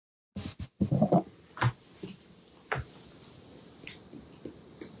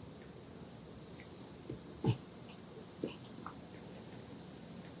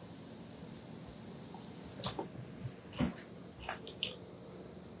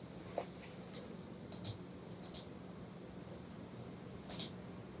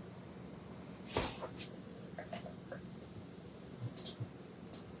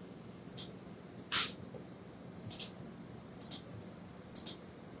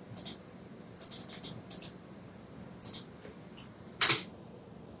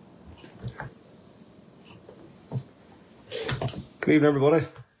Good evening, everybody.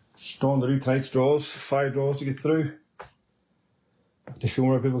 Just on to do tonight's draws. 5 draws to get through. A few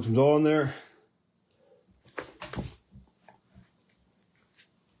more people comes on there.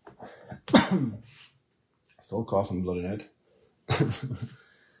 Still coughing bloody night. How's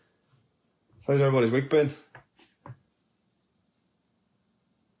everybody's week been?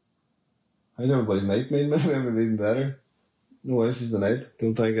 How's everybody's night been? Maybe even better. No issues tonight.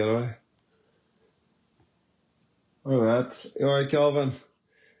 Don't think it away. Alright. You alright, Calvin?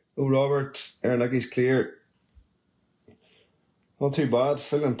 Oh, Robert. Nicky's clear. Not too bad.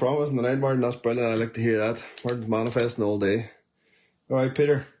 Feeling promising tonight, Martin. That's brilliant. I like to hear that. Martin's manifesting all day. Alright,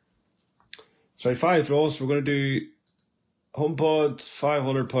 Peter. So 5 draws. We're going to do HomePod,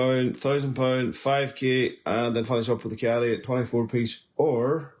 £500, £1,000, $5k, and then finish up with the Caddy at 24 piece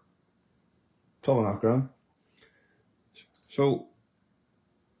or 12.5 grand. So,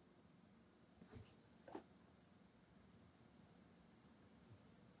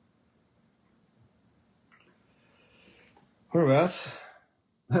 where are we at?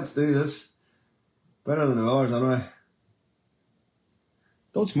 Let's do this. Better than the others, anyway.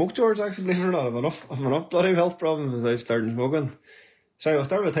 Don't smoke, George, actually, believe it or not. I've enough bloody health problems without starting smoking. Sorry, we'll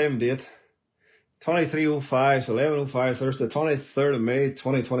start with time and date. 23:05, so 11:05, Thursday, 23rd of May,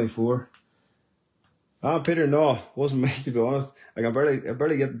 2024. Peter, no, wasn't me, to be honest. Like, I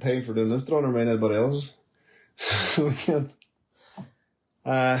barely get the time for doing this drawing around anybody else's. So we can't.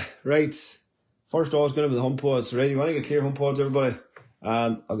 Right. First draw is going to be the HomePods. Ready? You want to get clear HomePods, everybody?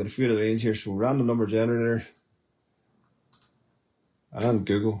 And I'll get a few of the range here. So random number generator. And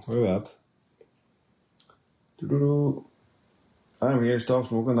Google. Where are we at? I'm here. Stop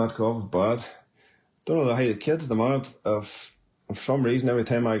smoking. That cough is bad. Don't know how the kids at the moment, for some reason, every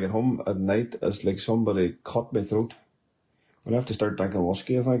time I get home at night, it's like somebody cut my throat. I'm going to have to start drinking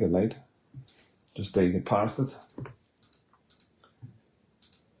whiskey, I think, at night. Just to get past it.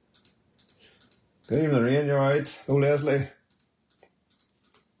 Good evening, Rain. You alright? Oh, Leslie.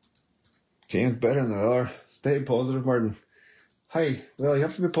 James, better than the other. Stay positive, Martin. Hi. Well, you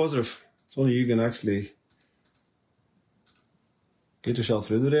have to be positive. It's only you can actually get yourself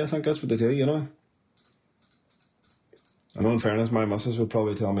through the day. I think that's what they tell you, you know. I know, in fairness, my missus would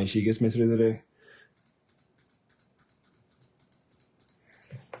probably tell me she gets me through the day.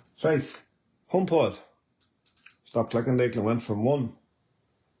 Right. HomePod. Stop clicking, Declan. Went from 1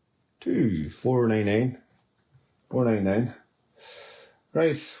 to 499. 499.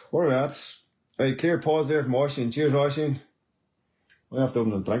 Right. Where are we at? Right. Clear pause there from Oisin. Cheers, Oisin. I have to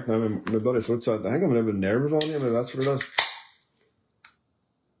open the drink now. My bloody throat's out. I think I'm a little bit nervous on you. Maybe that's what it is.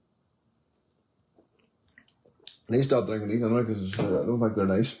 I need to stop drinking these anyway because I don't think they're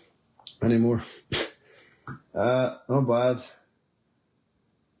nice anymore. Not bad.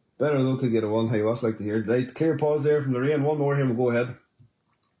 Better though, could get a 1. Hey, what's like to hear? Right, clear pause there from the Rain. One more here and we'll go ahead.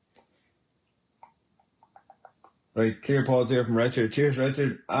 Right, clear pause there from Richard. Cheers,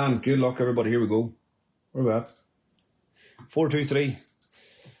 Richard. And good luck, everybody. Here we go. Where are we at? 423.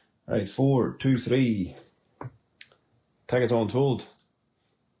 Right, 423. Tickets unsold.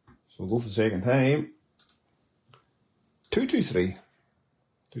 So we'll go for the second time. 223.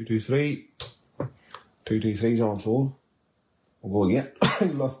 223. 223 is unsold. We'll go again.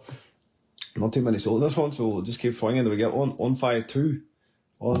 Not too many sold this one, so we'll just keep swinging until we get 152.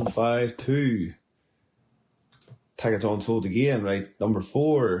 152. Tickets unsold again, right? Number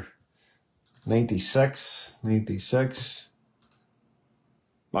 4. 96. 96.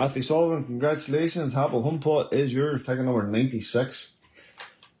 Matthew Sullivan, congratulations. Happy HomePod is yours. Ticket number 96.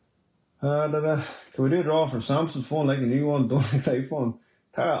 Can we do a draw for Samson's phone like a new one? Don't like the iPhone.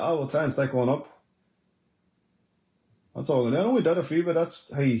 I will try and stick one up. That's all. I know we did a few, but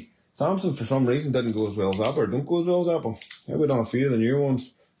that's, hey, Samsung for some reason didn't go as well as Apple. Don't go as well as Apple. Yeah, we've done a few of the new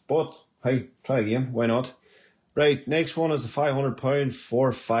ones. But, hey, try again. Why not? Right, next one is the £500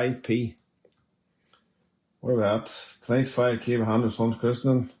 for 5p. Where are we at? Tonight's 5k behind the son's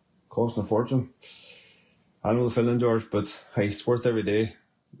christening. Costing a fortune. I know the feeling, George, but hey, it's worth every day.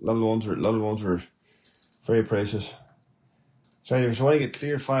 Little ones are very precious. So anyway, so I get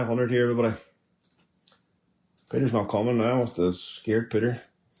clear 500 here, everybody. Peter's not coming now. I must have scared Peter.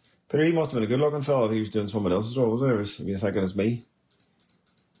 Peter, he must have been a good looking fella if he was doing somebody else's role, was he? Or was he thinking it's me?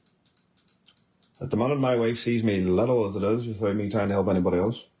 At the moment, my wife sees me little as it is, without me trying to help anybody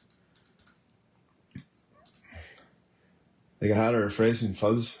else. They can have a refreshing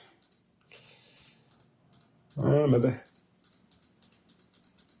fuzz. Maybe.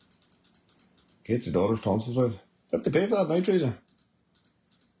 Get your daughter's tonsils out. You have to pay for that now, Teresa.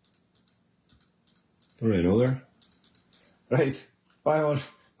 Don't really know there. Right. £500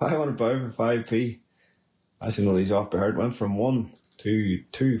 for 5p. I actually know these off by heart. Went from 1 to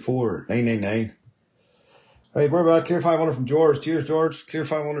 2, 4, 9, 9, 9. Right, we're about clear 500 from George. Cheers, George. Clear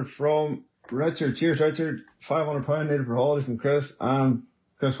 500 from Richard. Cheers, Richard. £500 needed for holiday from Chris. And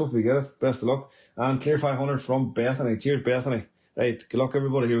Chris, hopefully you get it. Best of luck. And clear 500 from Bethany. Cheers, Bethany. Right, good luck,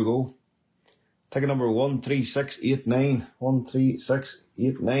 everybody. Here we go. Ticket number 13689.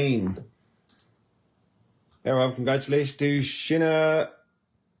 13689. There we have. Congratulations to Sheena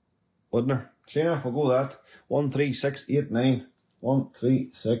Winder. Sheena, we'll go with that. 13689.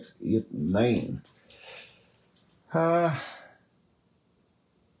 13689. Did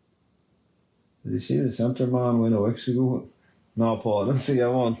you see the centre man win a weeks ago? No, Paul, I didn't see that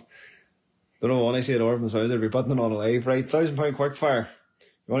one. Don't know when I see it Orphans House, they'll be putting it on live. Right, £1,000 quickfire.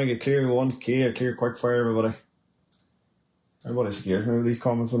 You want to get clear 1k, a clear quickfire, everybody. Everybody's scared me with these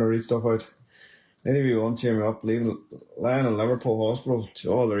comments when I read stuff out. Maybe one cheer me up, lying in Liverpool Hospital.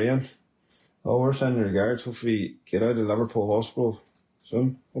 Oh, they're in. Oh, we're sending regards. Hopefully get out of Liverpool Hospital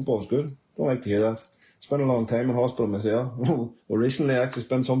soon. Hope all's good. Don't like to hear that. Spent a long time in hospital myself. Well, recently I actually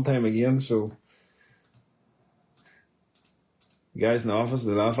spent some time again, so the guys in the office,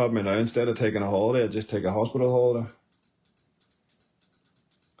 they laugh at me now. Instead of taking a holiday, I just take a hospital holiday.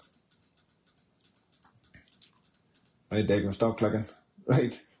 Right, Declan, stop clicking.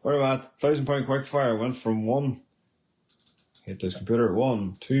 Right, where are we at? £1,000 quickfire went from 1. Hit this computer.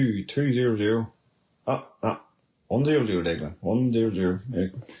 1, 2, 200. 100, Declan.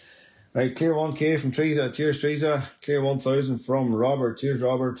 100. Right, clear 1k from Teresa. Cheers, Teresa. Clear 1,000 from Robert. Cheers,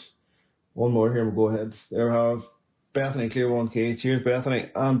 Robert. One more here, we'll go ahead. There we have Bethany, clear 1k. Cheers, Bethany.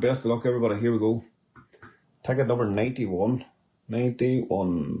 And best of luck, everybody. Here we go. Ticket number 91.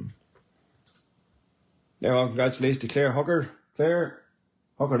 91. There we have. Congratulations to Claire Hucker. Claire,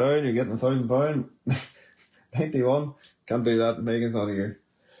 Hucker down. You're getting £1,000. 91. Can't do that. Megan's not here.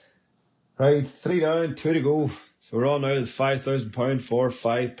 Right, 3 down, 2 to go. So we're on now to £5,000 for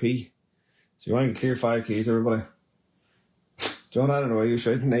 5p. So you want to clear 5k's, everybody. John, I don't know why you're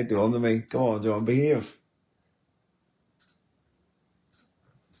shouting 91 to me. Come on, John, behave.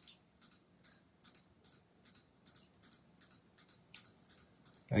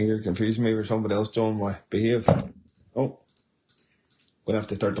 I think you're confusing me with somebody else, John. Why? Behave. Oh. We'll have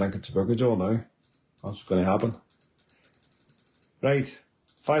to start drinking Subuka, John, now. That's what's going to happen. Right.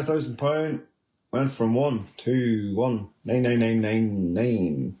 £5,000 went from 1 to 1.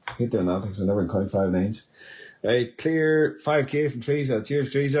 99999. I hate doing that because I never count 5 nines. Right, clear 5k from Teresa.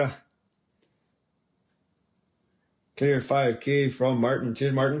 Cheers, Teresa. Clear 5k from Martin.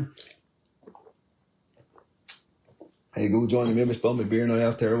 Cheers, Martin. There you go, John. You made me spill my beer now.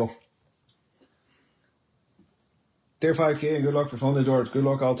 That's terrible. Clear 5k and good luck for Sunday, George. Good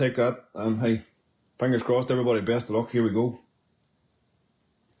luck. I'll take that. And hey, fingers crossed, everybody. Best of luck. Here we go.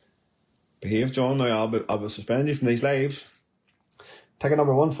 Behave, John. Now I'll be suspending you from these lives. Ticket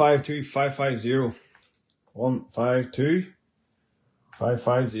number 152550.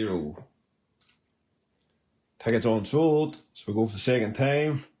 152550. Tickets unsold, so we go for the second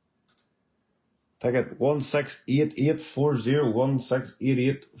time. Ticket 168840.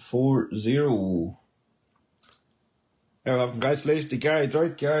 168840. There we have. Congratulations to Gary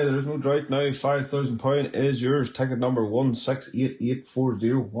Drought. Gary, there is no drought now. £5,000 is yours. Ticket number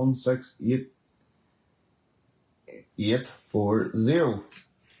 168840. 168840.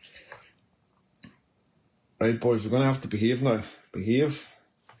 Right, boys, we're going to have to behave now. Behave.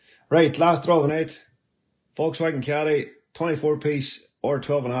 Right, last draw of the night. Volkswagen Caddy, 24 piece or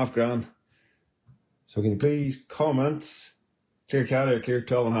 12.5 grand. So can you please comment clear Caddy or clear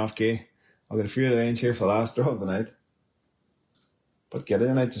 12.5k? I'll get a few of the lines here for the last draw of the night. But get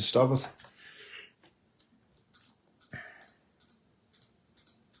in, I just stop it.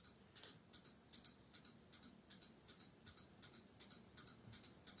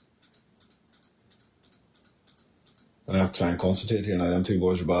 I have to try and concentrate here now. Them two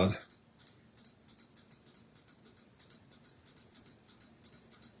boys are bad.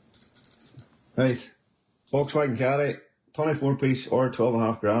 Right, Volkswagen Caddy, 24 piece or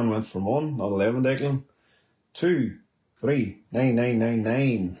 12.5 grand went from 1, not 11, Declan. 2, 3, 9, 9, 9,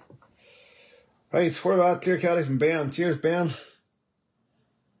 9. Right, what about clear Caddy from Ben? Cheers, Ben.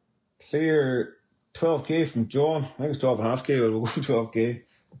 Clear 12k from John. I think it's 12.5k, we'll go 12k.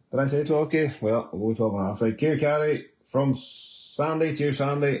 Did I say 12k? Well, we'll go 12.5. Right, clear Caddy from Sandy. Cheers,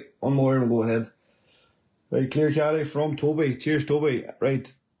 Sandy. One more and we'll go ahead. Right, clear Caddy from Toby. Cheers, Toby. Right,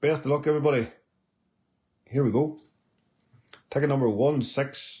 best of luck, everybody. Here we go. Ticket number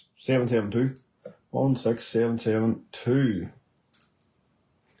 16772. 16772.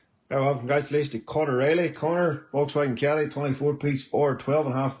 There we have. Congratulations to Conor Reilly. Conor, Volkswagen Caddy, 24 piece or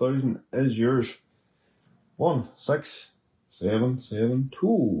 12,500 is yours.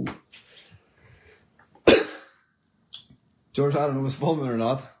 16772. George, I don't know if it's filming or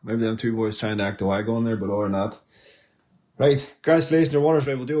not. Maybe them two boys trying to act a wag on there, but or not. Right, congratulations, your winners.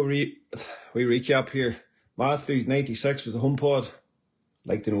 Right, we'll do a recap here. Matthew 96 with the HomePod.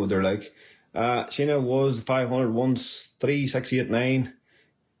 Like to know what they're like. Sheena was 500, 13689.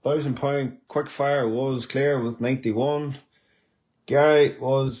 £1,000 quick fire was Claire with 91. Gary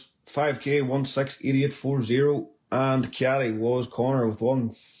was 5k 168840, and Caddy was Conor with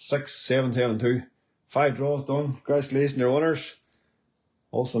 16772. 5 draws done. Congratulations, your winners.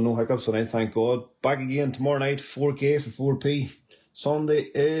 Also no hiccups tonight, thank God. Back again tomorrow night, 4k for 4p. Sunday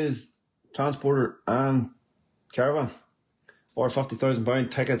is Transporter and Caravan, or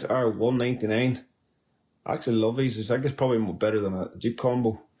 £50,000. Tickets are $199. I actually love these. I think it's probably better than a Jeep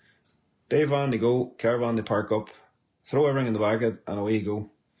combo. Day van they go, caravan they park up, throw everything in the bucket, and away you go.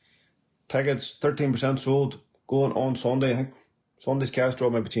 Tickets 13% sold, going on Sunday. I think Sunday's cash draw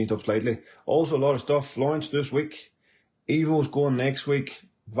might be changed up slightly. Also a lot of stuff launched this week. Evo's going next week.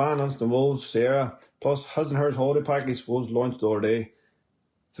 Van Instant Wolves, Sarah, plus His and Hers holiday package was launched the other day.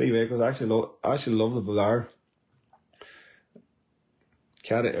 3 vehicles. I actually love the Velar.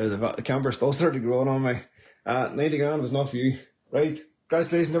 The camper still started growing on me. 90 grand was not for you. Right.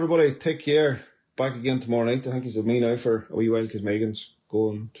 Congratulations, everybody. Take care. Back again tomorrow night. I think he's with me now for a wee while because Megan's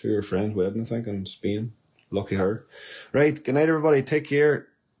going to her friend's wedding, I think, in Spain. Lucky her. Right. Good night, everybody. Take care.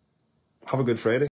 Have a good Friday.